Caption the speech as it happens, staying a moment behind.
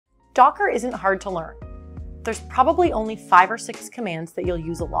Docker isn't hard to learn. There's probably only 5 or 6 commands that you'll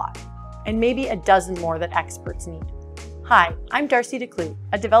use a lot, and maybe a dozen more that experts need. Hi, I'm Darcy DeClue,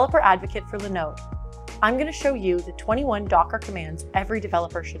 a developer advocate for Linode. I'm going to show you the 21 Docker commands every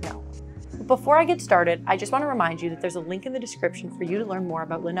developer should know. But before I get started, I just want to remind you that there's a link in the description for you to learn more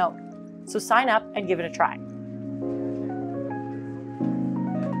about Linode. So sign up and give it a try.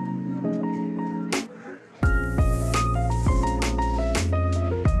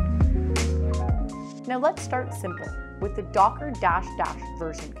 Now let's start simple with the docker --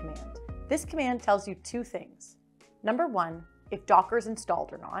 version command. This command tells you 2 things. Number 1, if Docker is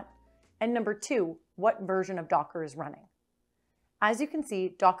installed or not, and number 2, what version of Docker is running. As you can see,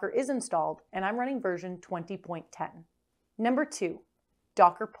 Docker is installed and I'm running version 20.10. Number 2,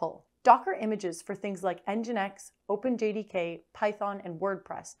 Docker pull. Docker images for things like Nginx, OpenJDK, Python, and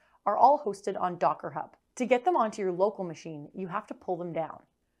WordPress are all hosted on Docker Hub. To get them onto your local machine, you have to pull them down.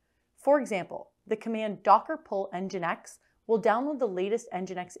 For example, the command docker pull nginx will download the latest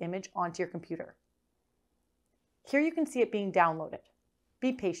Nginx image onto your computer. Here you can see it being downloaded.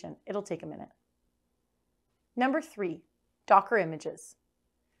 Be patient, it'll take a minute. Number 3, Docker images.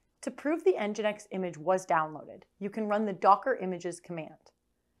 To prove the Nginx image was downloaded, you can run the docker images command.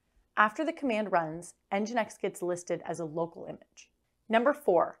 After the command runs, Nginx gets listed as a local image. Number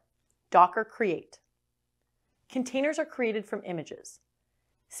 4, Docker create. Containers are created from images.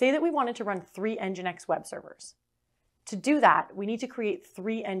 Say that we wanted to run 3 Nginx web servers. To do that, we need to create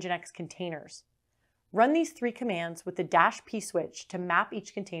 3 Nginx containers. Run these 3 commands with the -p switch to map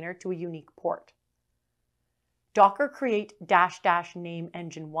each container to a unique port. Docker create -- name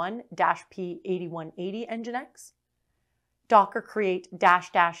engine1 -p8180 Nginx. Docker create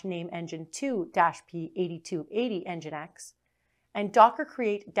 -- name engine2 -p8280 Nginx. And Docker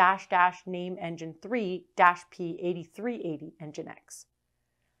create -- name engine3 -p8380 Nginx.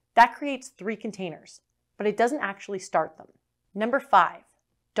 That creates 3 containers, but it doesn't actually start them. Number 5,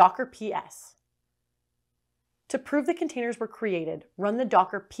 Docker ps. To prove the containers were created, run the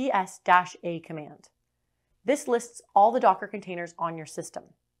docker ps-a command. This lists all the Docker containers on your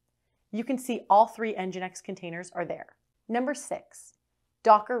system. You can see all 3 Nginx containers are there. Number 6,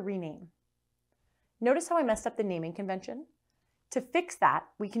 Docker rename. Notice how I messed up the naming convention? To fix that,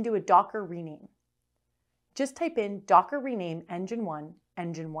 we can do a Docker rename. Just type in docker rename engine1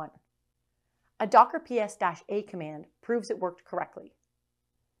 engine1. A docker ps-a command proves it worked correctly.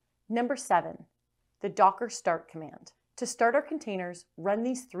 Number 7, the docker start command. To start our containers, run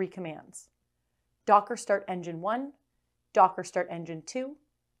these 3 commands: docker start engine1, docker start engine2,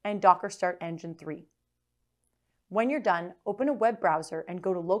 and docker start engine3. When you're done, open a web browser and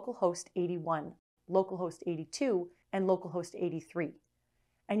go to localhost 81, localhost 82, and localhost 83.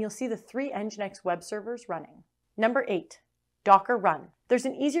 And you'll see the 3 Nginx web servers running. Number 8, Docker run. There's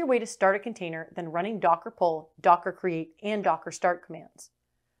an easier way to start a container than running docker pull, docker create, and docker start commands.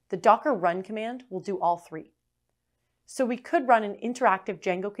 The docker run command will do all 3. So we could run an interactive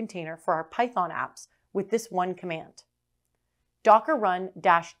Django container for our Python apps with this one command: docker run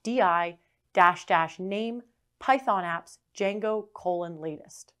 -di -- name Python apps Django :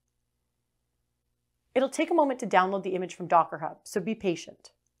 latest. It'll take a moment to download the image from Docker Hub, so be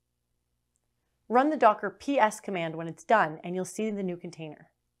patient. Run the docker ps command when it's done and you'll see the new container.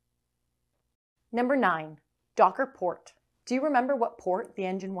 Number 9, Docker port. Do you remember what port the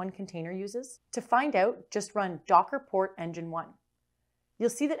engine1 container uses? To find out, just run docker port engine1. You'll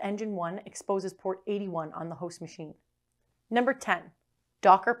see that engine1 exposes port 81 on the host machine. Number 10,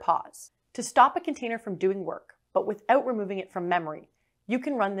 Docker pause. To stop a container from doing work, but without removing it from memory, you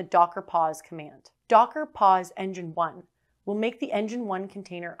can run the docker pause command. Docker pause engine1 will make the engine1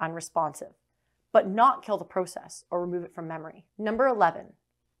 container unresponsive, but not kill the process or remove it from memory. Number 11,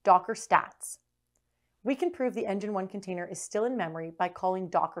 Docker stats. We can prove the engine1 container is still in memory by calling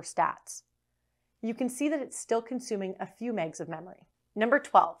docker stats. You can see that it's still consuming a few megs of memory. Number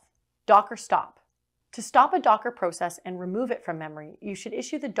 12, Docker stop. To stop a Docker process and remove it from memory, you should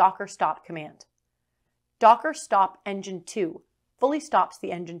issue the docker stop command. Docker stop engine2 fully stops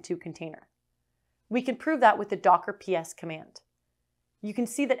the engine2 container. We can prove that with the docker ps command. You can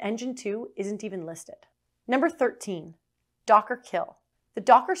see that engine2 isn't even listed. Number 13, Docker kill. The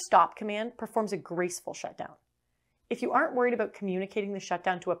docker stop command performs a graceful shutdown. If you aren't worried about communicating the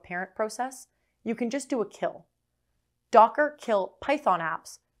shutdown to a parent process, you can just do a kill. Docker kill Python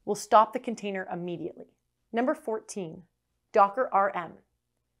apps will stop the container immediately. Number 14, Docker rm.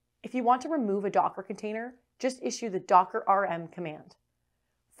 If you want to remove a Docker container, just issue the docker rm command.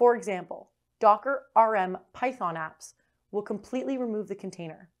 For example, docker rm Python apps will completely remove the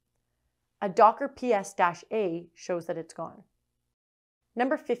container. A docker ps-a shows that it's gone.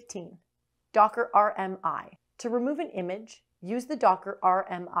 Number 15, Docker RMI. To remove an image, use the Docker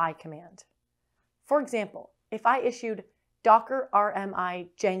RMI command. For example, if I issued Docker RMI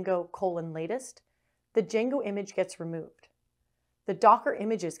Django latest, the Django image gets removed. The Docker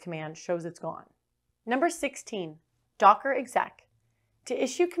images command shows it's gone. Number 16, Docker exec. To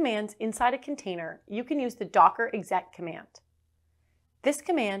issue commands inside a container, you can use the Docker exec command. This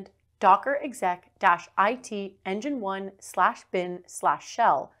command, docker exec-it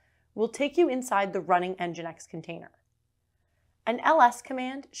engine1/bin/shell, will take you inside the running Nginx container. An ls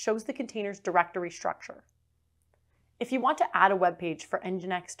command shows the container's directory structure. If you want to add a web page for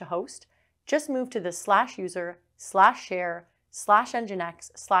Nginx to host, just move to the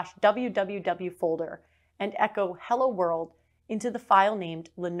 /user/share/nginx/www folder and echo hello world into the file named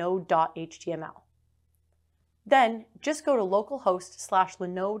linode.html. Then just go to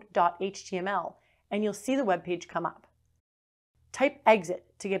localhost/linode.html and you'll see the web page come up. Type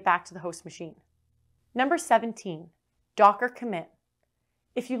exit to get back to the host machine. Number 17, Docker commit.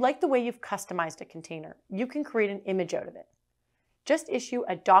 If you like the way you've customized a container, you can create an image out of it. Just issue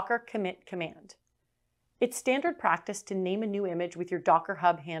a Docker commit command. It's standard practice to name a new image with your Docker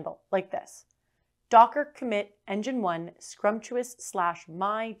Hub handle, like this: Docker commit engine1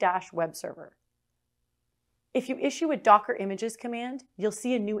 scrumptious/my-web server. If you issue a Docker images command, you'll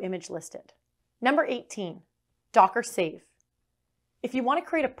see a new image listed. Number 18, Docker save. If you want to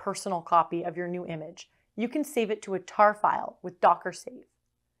create a personal copy of your new image, you can save it to a tar file with Docker save.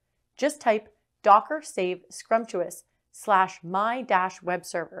 Just type docker save scrumptious/my-web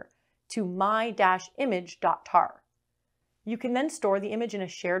server to my-image.tar. You can then store the image in a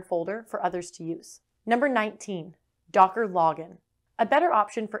shared folder for others to use. Number 19, Docker login. A better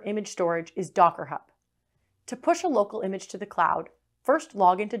option for image storage is Docker Hub. To push a local image to the cloud, first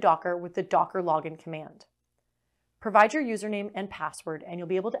log into Docker with the docker login command. Provide your username and password and you'll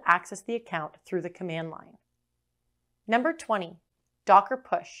be able to access the account through the command line. Number 20, Docker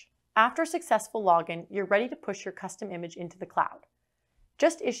push. After successful login, you're ready to push your custom image into the cloud.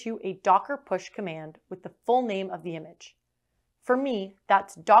 Just issue a Docker push command with the full name of the image. For me,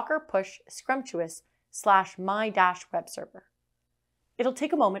 that's docker push scrumptious/my-web server. It'll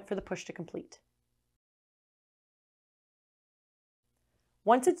take a moment for the push to complete.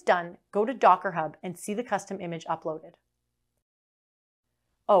 Once it's done, go to Docker Hub and see the custom image uploaded.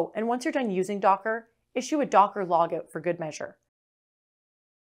 Oh, and once you're done using Docker, issue a Docker logout for good measure.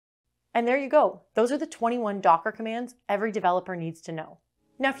 And there you go. Those are the 21 Docker commands every developer needs to know.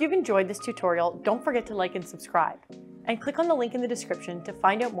 Now, if you've enjoyed this tutorial, don't forget to like and subscribe. And click on the link in the description to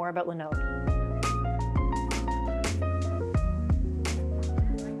find out more about Linode.